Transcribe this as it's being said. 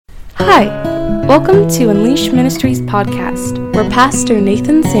Hi, welcome to Unleashed Ministries podcast, where Pastor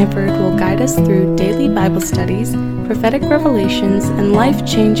Nathan Sandford will guide us through daily Bible studies, prophetic revelations, and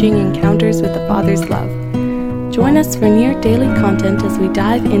life-changing encounters with the Father's love. Join us for near daily content as we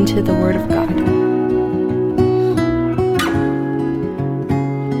dive into the Word of God.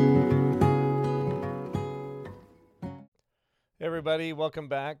 Hey everybody, welcome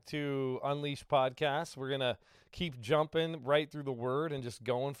back to Unleashed Podcast. We're going to keep jumping right through the Word and just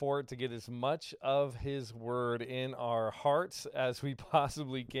going for it to get as much of His Word in our hearts as we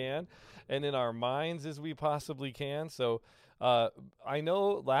possibly can and in our minds as we possibly can. So I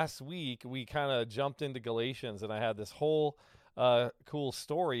know last week we kind of jumped into Galatians and I had this whole cool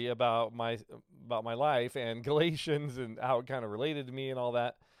story about my life and Galatians and how it kind of related to me and all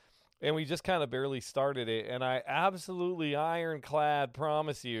that. And we just kind of barely started it. And I absolutely ironclad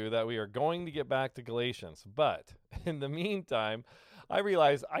promise you that we are going to get back to Galatians. But in the meantime, I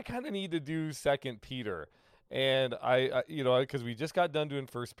realized I kind of need to do 2 Peter. And I because we just got done doing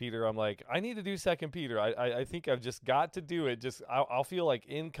 1 Peter, I'm like, I need to do 2 Peter. I think I've just got to do it. I'll feel like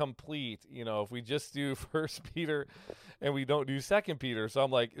incomplete, if we just do 1 Peter and we don't do 2 Peter. So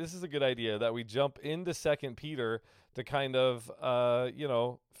I'm like, this is a good idea that we jump into 2 Peter to kind of,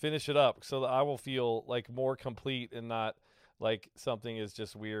 finish it up so that I will feel like more complete and not like something is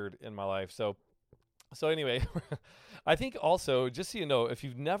just weird in my life. So anyway, I think also, just so you know, if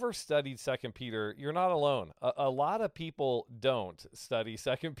you've never studied 2 Peter, you're not alone. A lot of people don't study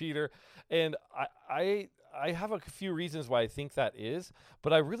 2 Peter, and I have a few reasons why I think that is,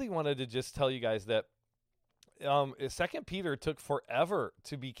 but I really wanted to just tell you guys that 2 Peter took forever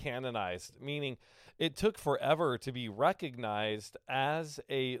to be canonized, meaning it took forever to be recognized as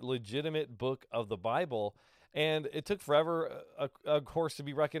a legitimate book of the Bible, and it took forever, of course, to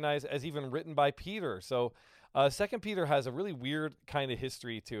be recognized as even written by Peter. So 2 Peter has a really weird kind of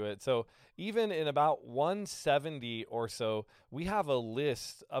history to it. So even in about 170 or so, we have a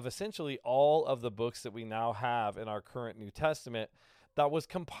list of essentially all of the books that we now have in our current New Testament that was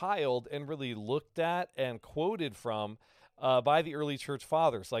compiled and really looked at and quoted from by the early church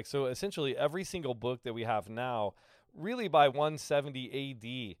fathers. So essentially every single book that we have now, really by 170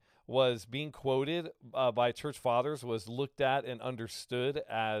 AD, was being quoted by church fathers, was looked at and understood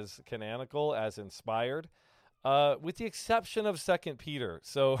as canonical, as inspired, with the exception of 2 Peter.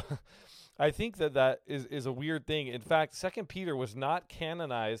 So I think that is a weird thing. In fact, 2 Peter was not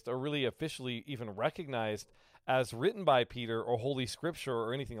canonized or really officially even recognized as written by Peter or Holy Scripture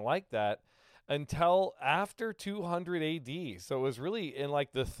or anything like that until after 200 AD. So it was really in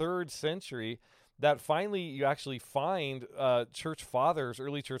like the 3rd century that finally you actually find early church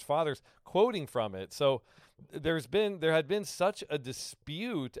fathers quoting from it. So there had been such a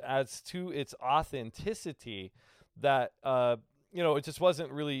dispute as to its authenticity that it just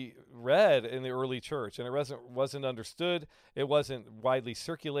wasn't really read in the early church, and it wasn't understood. It wasn't widely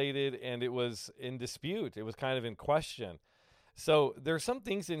circulated, and it was in dispute. It was kind of in question. So there's some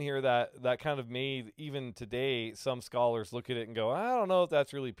things in here that kind of made, even today, some scholars look at it and go, I don't know if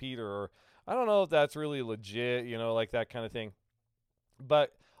that's really Peter, or I don't know if that's really legit, like that kind of thing.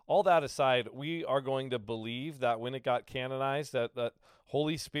 But all that aside, we are going to believe that when it got canonized, that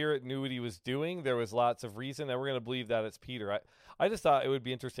Holy Spirit knew what he was doing. There was lots of reason that we're going to believe that it's Peter. I just thought it would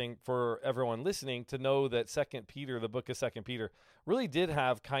be interesting for everyone listening to know that 2 Peter, the book of 2 Peter, really did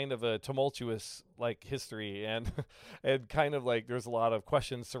have kind of a tumultuous history and and kind of there's a lot of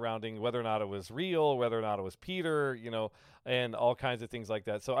questions surrounding whether or not it was real, whether or not it was Peter, and all kinds of things like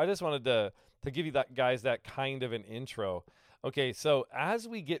that. So I just wanted to give you that kind of an intro. Okay, so as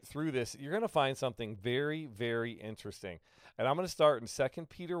we get through this, you're going to find something very, very interesting. And I'm going to start in 2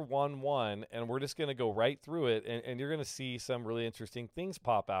 Peter 1:1, and we're just going to go right through it, and you're going to see some really interesting things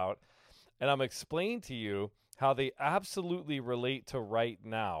pop out. And I'm going to explain to you how they absolutely relate to right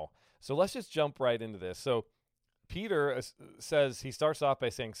now. So let's just jump right into this. So Peter he starts off by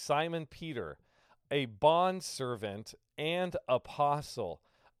saying, Simon Peter, a bondservant and apostle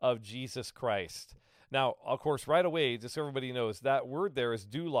of Jesus Christ. Now, of course, right away, just so everybody knows, that word there is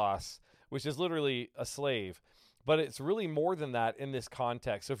doulos, which is literally a slave. But it's really more than that in this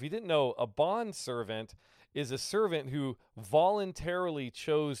context. So if you didn't know, a bondservant is a servant who voluntarily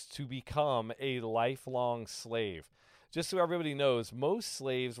chose to become a lifelong slave. Just so everybody knows, most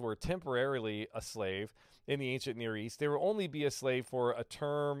slaves were temporarily a slave in the ancient Near East. They would only be a slave for a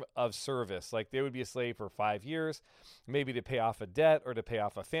term of service. Like they would be a slave for 5 years, maybe to pay off a debt or to pay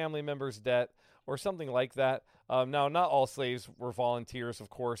off a family member's debt or something like that. Now, not all slaves were volunteers, of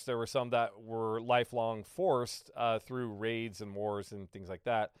course. There were some that were lifelong forced through raids and wars and things like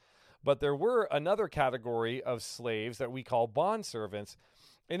that. But there were another category of slaves that we call bondservants,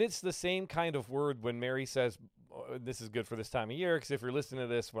 And it's the same kind of word when Mary says, this is good for this time of year, because if you're listening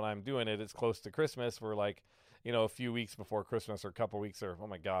to this when I'm doing it, it's close to Christmas. We're like, a few weeks before Christmas, or a couple weeks, or, oh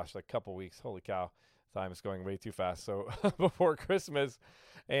my gosh, like a couple weeks. Holy cow. Time is going way too fast. So before Christmas.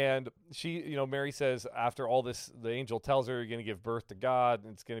 And she, Mary says, after all this, the angel tells her, you're going to give birth to God,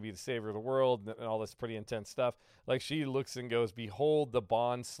 and it's going to be the Savior of the world, and all this pretty intense stuff. Like, she looks and goes, behold, the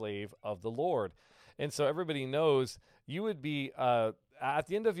bond slave of the Lord. And so everybody knows you would be at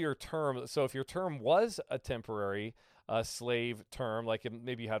the end of your term. So if your term was a temporary slave term, like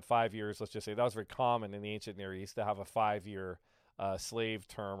maybe you had 5 years, let's just say that was very common in the ancient Near East to have a 5-year slave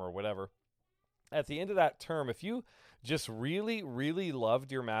term or whatever. At the end of that term, if you just really, really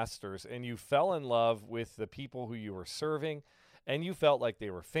loved your masters and you fell in love with the people who you were serving, and you felt like they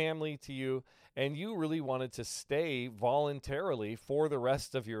were family to you, and you really wanted to stay voluntarily for the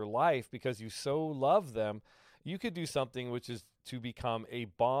rest of your life because you so love them, you could do something which is to become a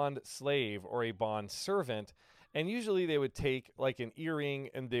bond slave or a bond servant. And usually they would take like an earring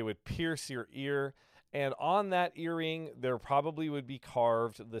and they would pierce your ear. And on that earring, there probably would be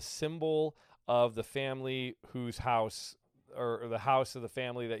carved the symbol of the family whose house, or the house of the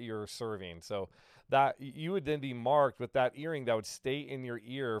family that you're serving. So that you would then be marked with that earring that would stay in your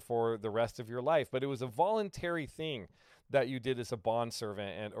ear for the rest of your life. But it was a voluntary thing that you did as a bond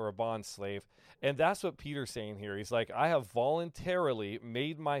servant or a bond slave. And that's what Peter's saying here. He's like, I have voluntarily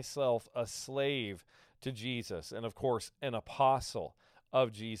made myself a slave to Jesus, and of course, an apostle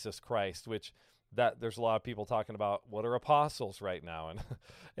of Jesus Christ, which that there's a lot of people talking about what are apostles right now,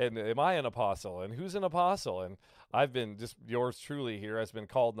 and am I an apostle, and who's an apostle? And I've been, just yours truly here, has been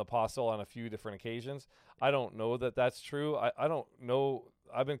called an apostle on a few different occasions. I don't know that that's true. I don't know.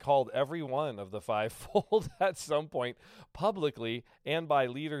 I've been called every one of the fivefold at some point publicly and by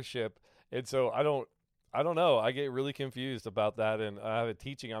leadership. And so I don't know. I get really confused about that. And I have a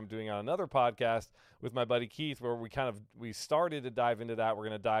teaching I'm doing on another podcast with my buddy Keith where we started to dive into that. We're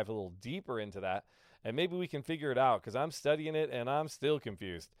going to dive a little deeper into that, and maybe we can figure it out, because I'm studying it and I'm still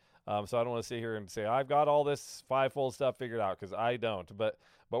confused. So I don't want to sit here and say I've got all this fivefold stuff figured out, because I don't. But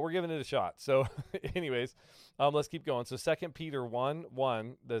we're giving it a shot. So anyways, let's keep going. So 2 Peter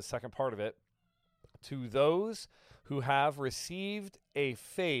 1:1, the second part of it, to those who have received a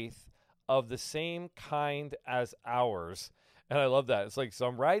faith of the same kind as ours. And I love that. It's like, so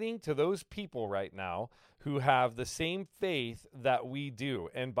I'm writing to those people right now who have the same faith that we do.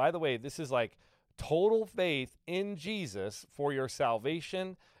 And by the way, this is like total faith in Jesus for your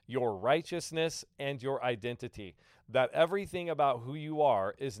salvation, your righteousness, and your identity. That everything about who you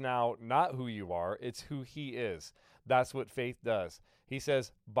are is now not who you are, it's who he is. That's what faith does. He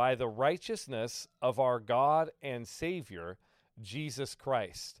says, by the righteousness of our God and Savior, Jesus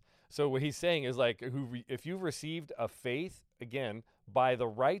Christ. So what he's saying is like, if you've received a faith, again, by the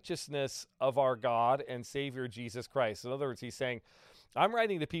righteousness of our God and Savior Jesus Christ. In other words, he's saying, I'm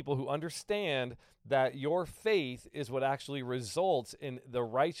writing to people who understand that your faith is what actually results in the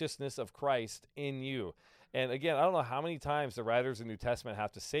righteousness of Christ in you. And again, I don't know how many times the writers of the New Testament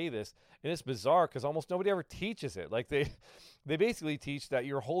have to say this, and it's bizarre because almost nobody ever teaches it. Like they basically teach that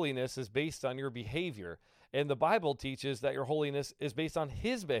your holiness is based on your behavior. And the Bible teaches that your holiness is based on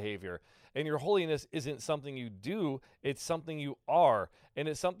his behavior. And your holiness isn't something you do, it's something you are. And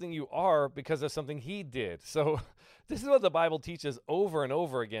it's something you are because of something he did. So this is what the Bible teaches over and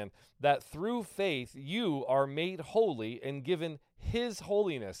over again, that through faith you are made holy and given his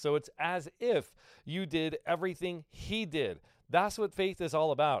holiness. So it's as if you did everything he did. That's what faith is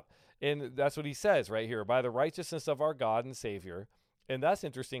all about. And that's what he says right here, by the righteousness of our God and Savior. And that's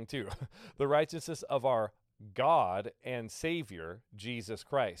interesting too. The righteousness of our God and Savior, Jesus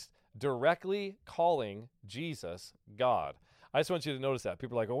Christ, directly calling Jesus God. I just want you to notice that.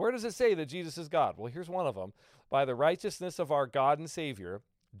 People are like, well, where does it say that Jesus is God? Well, here's one of them. By the righteousness of our God and Savior,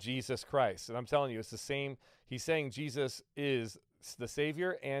 Jesus Christ. And I'm telling you, it's the same. He's saying Jesus is the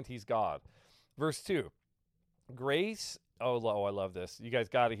Savior and he's God. Verse 2, grace. Oh, I love this. You guys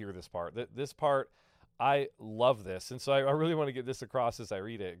got to hear this part. This part, I love this. And so I really want to get this across as I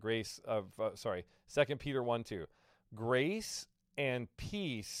read it. 2 Peter 1:2. Grace and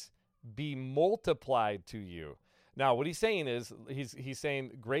peace be multiplied to you. Now, what he's saying is, he's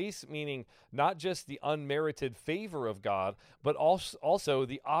saying grace, meaning not just the unmerited favor of God, but also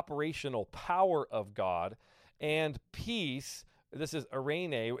the operational power of God, and peace. This is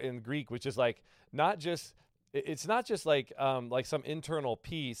eirene in Greek, which is like not just it's not just like some internal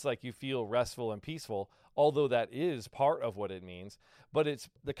peace, like you feel restful and peaceful, although that is part of what it means, but it's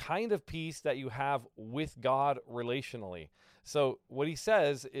the kind of peace that you have with God relationally. So what he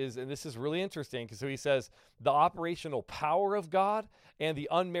says is, and this is really interesting, because so he says the operational power of God and the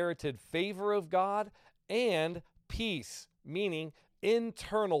unmerited favor of God and peace, meaning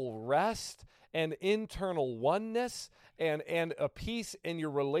internal rest and internal oneness and a peace in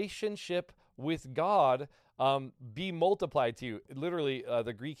your relationship with God be multiplied to you. Literally,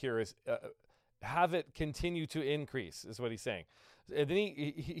 the Greek here is have it continue to increase, is what he's saying. And then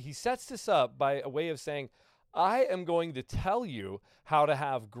he sets this up by a way of saying, I am going to tell you how to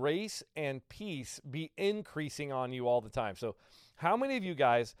have grace and peace be increasing on you all the time. So how many of you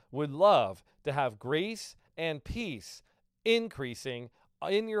guys would love to have grace and peace increasing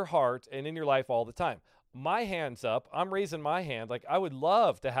in your heart and in your life all the time? My hand's up. I'm raising my hand. Like, I would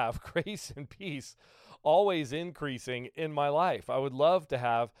love to have grace and peace always increasing in my life. I would love to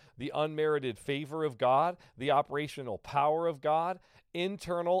have the unmerited favor of God, the operational power of God,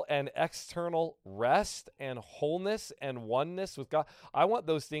 internal and external rest and wholeness and oneness with God. I want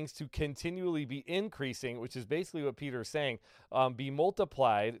those things to continually be increasing, which is basically what Peter is saying, be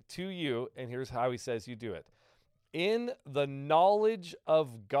multiplied to you. And here's how he says you do it. In the knowledge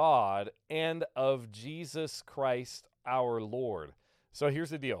of God and of Jesus Christ our Lord. So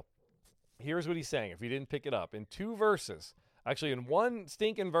here's the deal. Here's what he's saying, if you didn't pick it up. In 2 verses, actually in one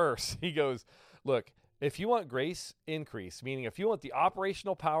stinking verse, he goes, look, if you want grace increase, meaning if you want the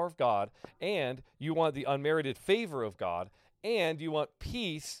operational power of God and you want the unmerited favor of God and you want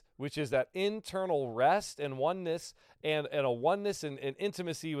peace, which is that internal rest and oneness and a oneness and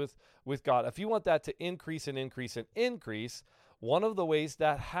intimacy with God, if you want that to increase and increase and increase, one of the ways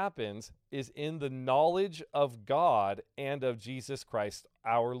that happens is in the knowledge of God and of Jesus Christ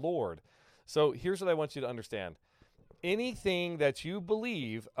our Lord. So here's what I want you to understand. Anything that you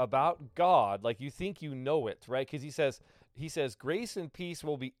believe about God, like you think you know it, right? Because he says grace and peace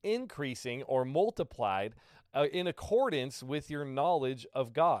will be increasing or multiplied in accordance with your knowledge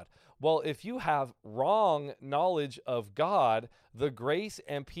of God. Well, if you have wrong knowledge of God, the grace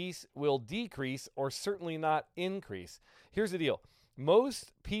and peace will decrease or certainly not increase. Here's the deal.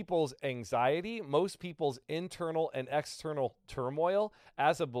 Most people's anxiety, most people's internal and external turmoil,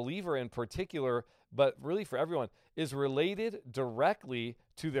 as a believer in particular, but really for everyone, is related directly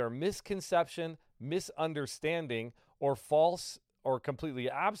to their misconception, misunderstanding, or false or completely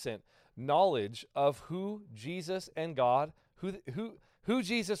absent knowledge of who Jesus and God, who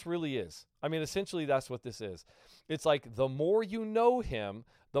Jesus really is. I mean, essentially, that's what this is. It's like the more you know him,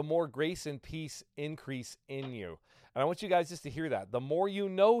 the more grace and peace increase in you. And I want you guys just to hear that. The more you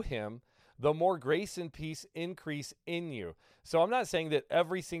know him, the more grace and peace increase in you. So I'm not saying that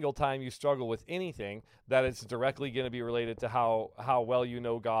every single time you struggle with anything that it's directly going to be related to how well you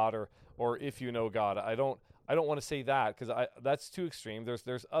know God or if you know God. I don't want to say that, because that's too extreme.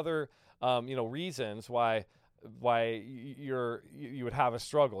 There's other reasons why you would have a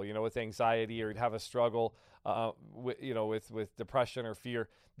struggle, with anxiety, or you'd have a struggle with depression or fear.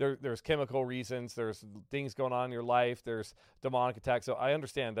 There's chemical reasons, there's things going on in your life, there's demonic attacks. So I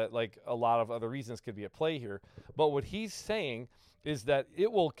understand that, like, a lot of other reasons could be at play here. But what he's saying is that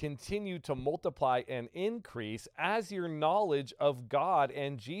it will continue to multiply and increase as your knowledge of God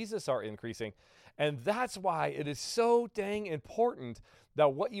and Jesus are increasing. And that's why it is so dang important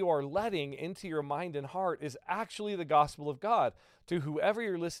that what you are letting into your mind and heart is actually the gospel of God. To whoever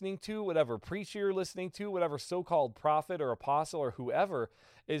you're listening to, whatever preacher you're listening to, whatever so-called prophet or apostle or whoever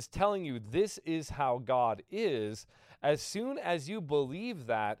is telling you this is how God is, as soon as you believe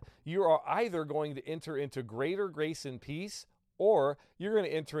that, you are either going to enter into greater grace and peace, or you're going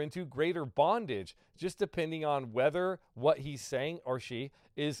to enter into greater bondage, just depending on whether what he's saying or she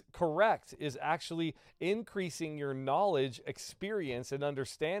is correct, is actually increasing your knowledge, experience, and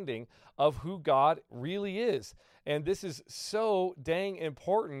understanding of who God really is. And this is so dang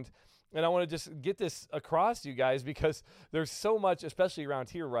important. And I want to just get this across to you guys, because there's so much, especially around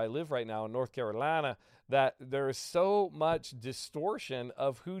here where I live right now in North Carolina, that there is so much distortion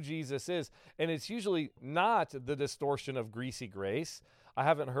of who Jesus is. And it's usually not the distortion of greasy grace. I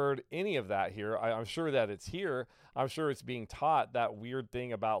haven't heard any of that here. I'm sure that it's here. I'm sure it's being taught, that weird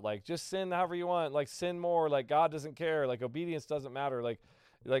thing about, like, just sin however you want, like, sin more, like, God doesn't care, like, obedience doesn't matter, like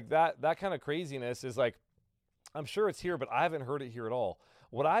that kind of craziness is, like, I'm sure it's here, but I haven't heard it here at all.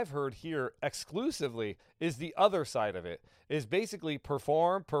 What I've heard here exclusively is the other side of it, is basically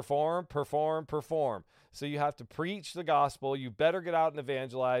perform, perform, perform, perform. So you have to preach the gospel. You better get out and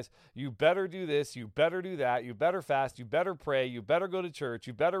evangelize. You better do this. You better do that. You better fast. You better pray. You better go to church.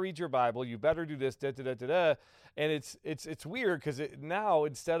 You better read your Bible. You better do this, da, da, da, da, da. And it's weird because now,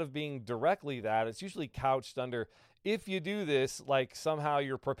 instead of being directly that, it's usually couched under, if you do this, like somehow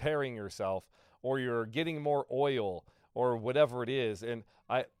you're preparing yourself or you're getting more oil or whatever it is. And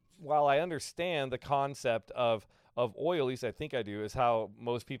while I understand the concept of oil, at least I think I do, is how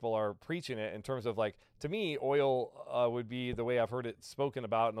most people are preaching it in terms of, like, to me, oil would be the way I've heard it spoken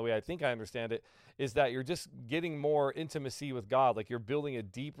about, and the way I think I understand it is that you're just getting more intimacy with God. Like, you're building a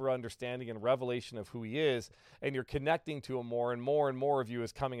deeper understanding and revelation of who he is, and you're connecting to him more, and more of you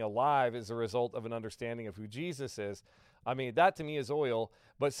is coming alive as a result of an understanding of who Jesus is. I mean, that to me is oil,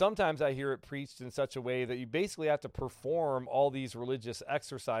 but sometimes I hear it preached in such a way that you basically have to perform all these religious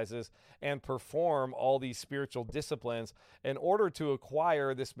exercises and perform all these spiritual disciplines in order to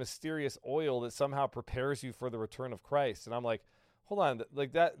acquire this mysterious oil that somehow prepares you for the return of Christ. And I'm like, hold on,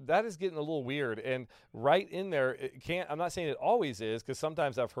 like that is getting a little weird. And right in there, I'm not saying it always is, because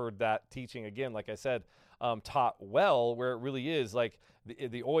sometimes I've heard that teaching, again, like I said, taught well, where it really is like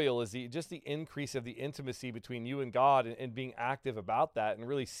the oil is just the increase of the intimacy between you and God, and being active about that and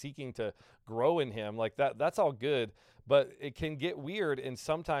really seeking to grow in him. Like that's all good, but it can get weird. And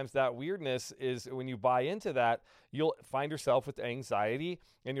sometimes that weirdness is when you buy into that, you'll find yourself with anxiety,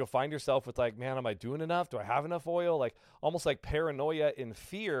 and you'll find yourself with, like, man, am I doing enough? Do I have enough oil? Like almost like paranoia and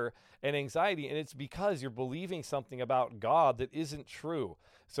fear and anxiety. And it's because you're believing something about God that isn't true.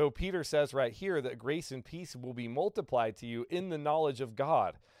 So Peter says right here that grace and peace will be multiplied to you in the knowledge of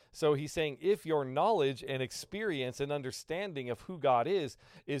God. So he's saying if your knowledge and experience and understanding of who God is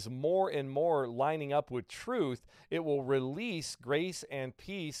more and more lining up with truth, it will release grace and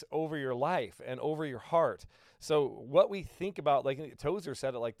peace over your life and over your heart. So what we think about, like Tozer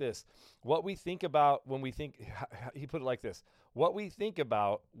said it like this, what we think about when we think, he put it like this, what we think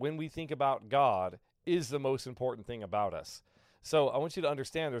about when we think about God is the most important thing about us. So I want you to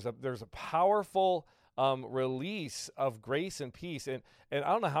understand there's a powerful release of grace and peace. And I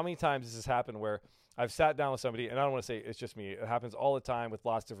don't know how many times this has happened where I've sat down with somebody, and I don't want to say it's just me. It happens all the time with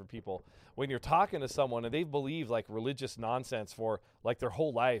lots of different people. When you're talking to someone and they've believed like religious nonsense for like their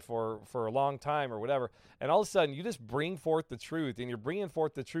whole life or for a long time or whatever, and all of a sudden you just bring forth the truth, and you're bringing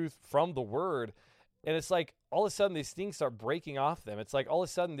forth the truth from the word. And it's like all of a sudden these things start breaking off them. It's like all of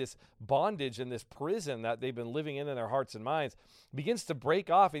a sudden this bondage and this prison that they've been living in their hearts and minds begins to break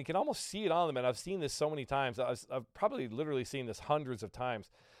off. And you can almost see it on them. And I've seen this so many times. I've probably literally seen this hundreds of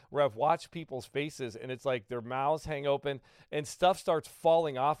times, where I've watched people's faces, and it's like their mouths hang open and stuff starts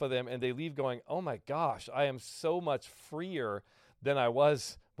falling off of them, and they leave going, oh my gosh, I am so much freer than I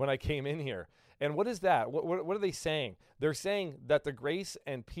was when I came in here. And what is that? What are they saying? They're saying that the grace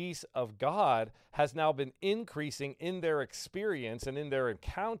and peace of God has now been increasing in their experience and in their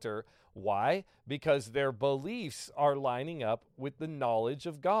encounter. Why? Because their beliefs are lining up with the knowledge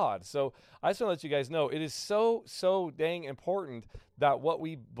of God. So I just want to let you guys know, it is so dang important that what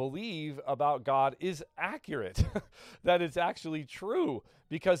we believe about God is accurate, that it's actually true,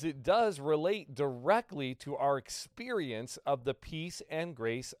 because it does relate directly to our experience of the peace and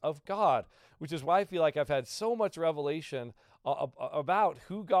grace of God, which is why I feel like I've had so much revelation about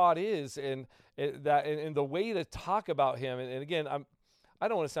who God is, and the way to talk about him. And again, I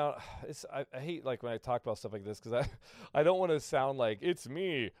don't want to sound, I hate like when I talk about stuff like this, because I don't want to sound like it's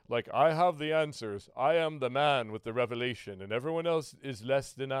me, like I have the answers. I am the man with the revelation and everyone else is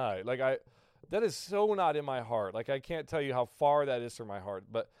less than I. That is so not in my heart. Like, I can't tell you how far that is from my heart.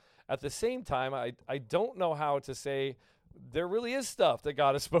 But at the same time, I don't know how to say there really is stuff that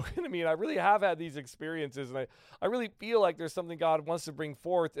God has spoken to me, and I really have had these experiences, and I really feel like there's something God wants to bring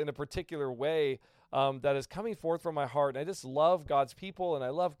forth in a particular way that is coming forth from my heart. And I just love God's people, and I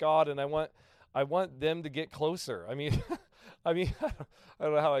love God, and I want them to get closer. I mean, I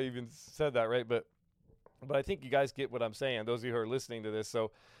don't know how I even said that, right? But I think you guys get what I'm saying, those of you who are listening to this.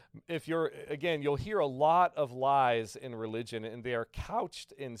 So if you'll hear a lot of lies in religion, and they are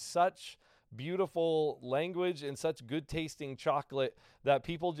couched in such beautiful language and such good tasting chocolate that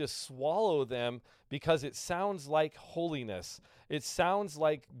people just swallow them because it sounds like holiness. It sounds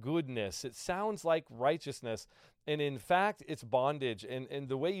like goodness. It sounds like righteousness. And in fact, it's bondage. And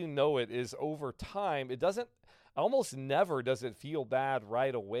the way you know it is over time. It doesn't, almost never does it feel bad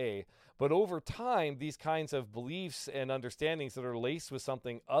right away. But over time, these kinds of beliefs and understandings that are laced with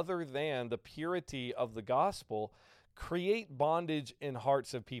something other than the purity of the gospel create bondage in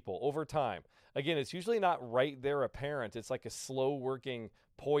hearts of people over time. Again, it's usually not right there apparent. It's like a slow working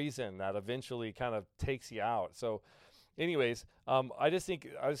poison that eventually kind of takes you out. So anyways, I just think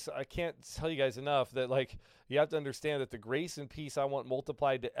I can't tell you guys enough that like you have to understand that the grace and peace I want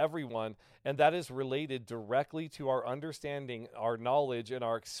multiplied to everyone, and that is related directly to our understanding, our knowledge, and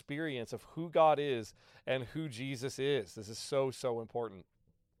our experience of who God is and who Jesus is. This is so, so important.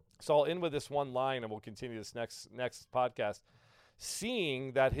 So I'll end with this one line, and we'll continue this next podcast.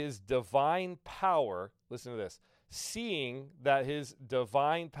 Seeing that his divine power, listen to this, seeing that his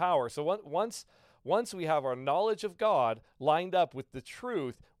divine power. So once we have our knowledge of God lined up with the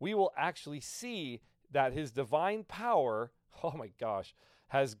truth, we will actually see that his divine power, oh my gosh,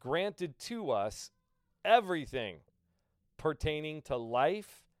 has granted to us everything pertaining to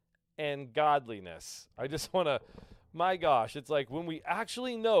life and godliness. I just want to, my gosh, it's like when we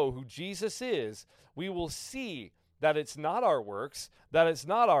actually know who Jesus is, we will see that it's not our works, that it's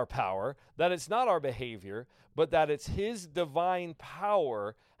not our power, that it's not our behavior, but that it's his divine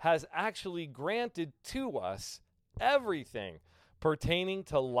power has actually granted to us everything pertaining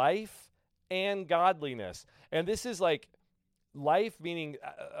to life and godliness. And this is like life meaning,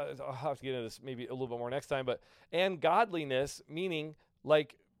 I'll have to get into this maybe a little bit more next time, but and godliness meaning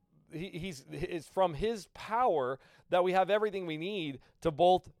like it's from his power that we have everything we need to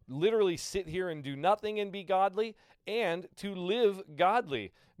both literally sit here and do nothing and be godly, and to live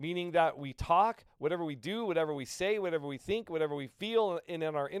godly, meaning that we talk, whatever we do, whatever we say, whatever we think, whatever we feel, and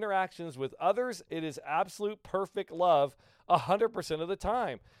in our interactions with others, it is absolute perfect love 100% of the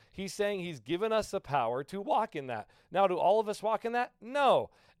time. He's saying he's given us the power to walk in that. Now, do all of us walk in that? No.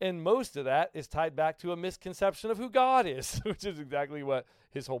 And most of that is tied back to a misconception of who God is, which is exactly what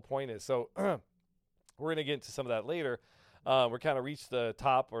his whole point is. So we're going to get into some of that later. We're kind of reached the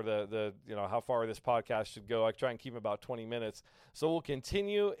top, or the how far this podcast should go. I try and keep about 20 minutes. So we'll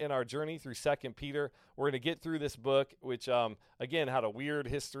continue in our journey through 2 Peter. We're going to get through this book, which, again, had a weird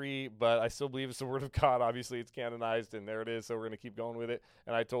history, but I still believe it's the Word of God. Obviously, it's canonized, and there it is, so we're going to keep going with it.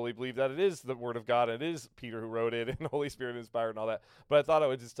 And I totally believe that it is the Word of God, and it is Peter who wrote it, and the Holy Spirit inspired and all that. But I thought I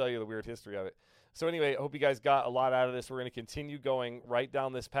would just tell you the weird history of it. So anyway, I hope you guys got a lot out of this. We're going to continue going right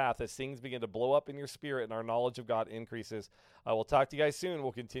down this path as things begin to blow up in your spirit and our knowledge of God increases. We'll talk to you guys soon.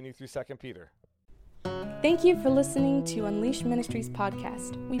 We'll continue through 2 Peter. Thank you for listening to Unleashed Ministries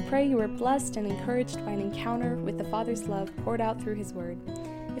podcast. We pray you are blessed and encouraged by an encounter with the Father's love poured out through his word.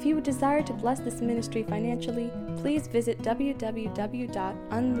 If you would desire to bless this ministry financially, please visit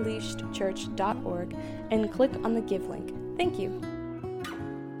www.unleashedchurch.org and click on the Give link. Thank you.